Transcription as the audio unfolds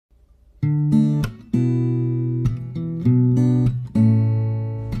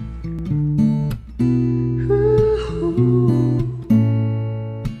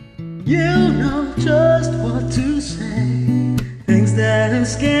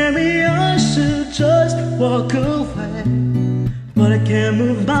maybe I should just walk away, but I can't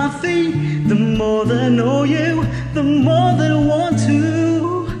move my feet. The more that I know you, the more that I want to.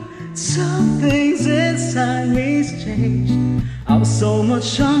 Some things inside me's changed. I was so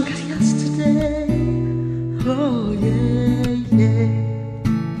much younger yesterday. Oh yeah, yeah.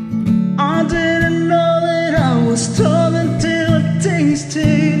 I didn't know that I was torn until I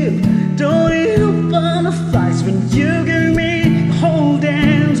tasted you. Don't need no butterflies when you give me the whole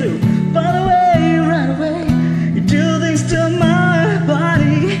damn zoo. By the way, right away, you do things to my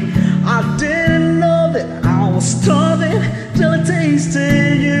body. I didn't know that I was starving till I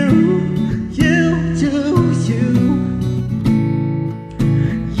tasted you. You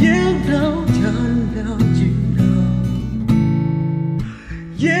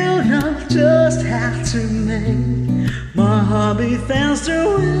don't just have to make my heart beat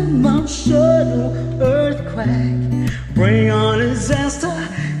faster when my sudden earthquake. Bring on disaster.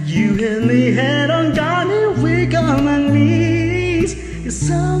 You hit me head on, got me weak on my knees. It's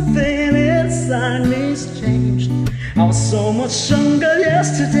something inside me's changed. I was so much younger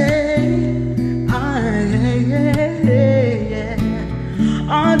yesterday.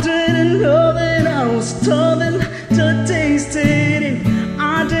 I didn't know that I was starving till I tasted it.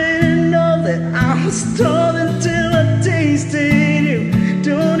 I didn't know that I was starving till I tasted you.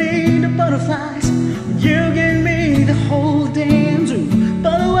 Don't need the butterflies, you gave me the whole damn zoo.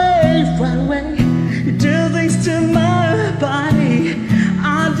 By the way, right away, you do things to my body.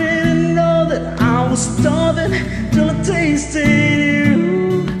 I didn't know that I was starving till I tasted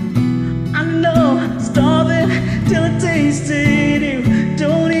you. I know, starving till I tasted you.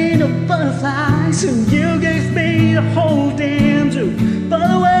 Don't need no butterflies, and you gave me the whole damn zoo. By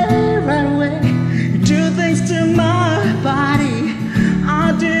the way, right away, you do things to my body.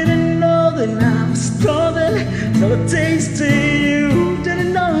 I didn't know that I was starving till I tasted you.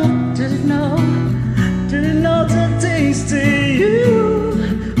 Didn't know till I tasted you.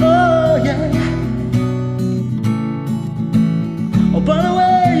 Oh yeah. Oh, by the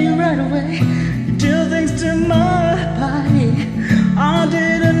way, right away, you do things to my body. I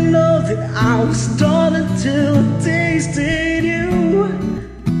didn't know that I was starving till I tasted you.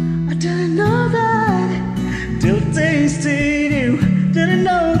 I didn't know that till I tasted you. Didn't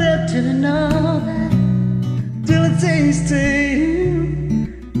know that till I tasted you.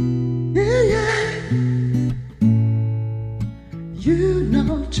 Yeah, yeah. You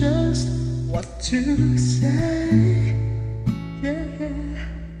know just what to say.